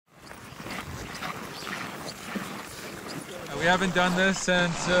We haven't done this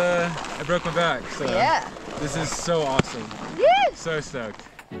since I broke my back, so yeah. This is so awesome. Yeah. So stoked.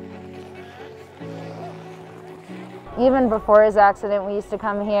 Even before his accident, we used to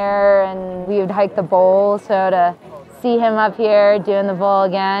come here and we would hike the bowl, so to see him up here doing the bowl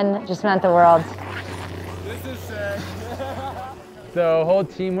again just meant the world. This is sick. The whole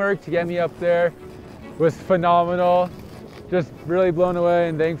teamwork to get me up there was phenomenal. Just really blown away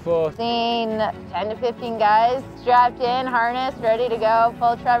and thankful. Seeing 10 to 15 guys strapped in, harnessed, ready to go,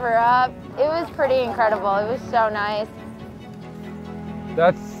 pull Trevor up. It was pretty incredible. It was so nice.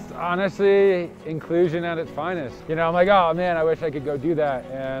 That's honestly inclusion at its finest. You know, I'm like, oh man, I wish I could go do that.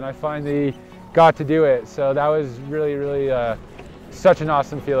 And I finally got to do it. So that was really, really such an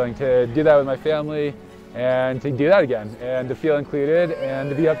awesome feeling to do that with my family and to do that again and to feel included and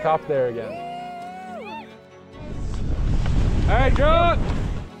to be up top there again. All right, jump!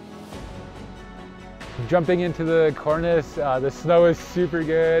 Jumping into the cornice, the snow is super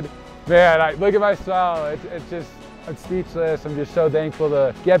good. Man, look at my smile. It's just, I'm speechless. I'm just so thankful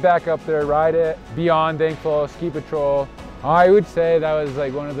to get back up there, ride it. Beyond thankful, ski patrol. I would say that was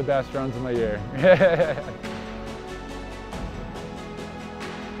like one of the best runs of my year.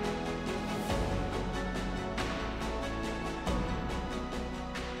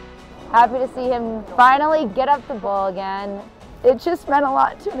 Happy to see him finally get up the bowl again. It just meant a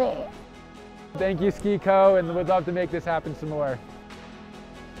lot to me. Thank you, Ski Co, and would love to make this happen some more.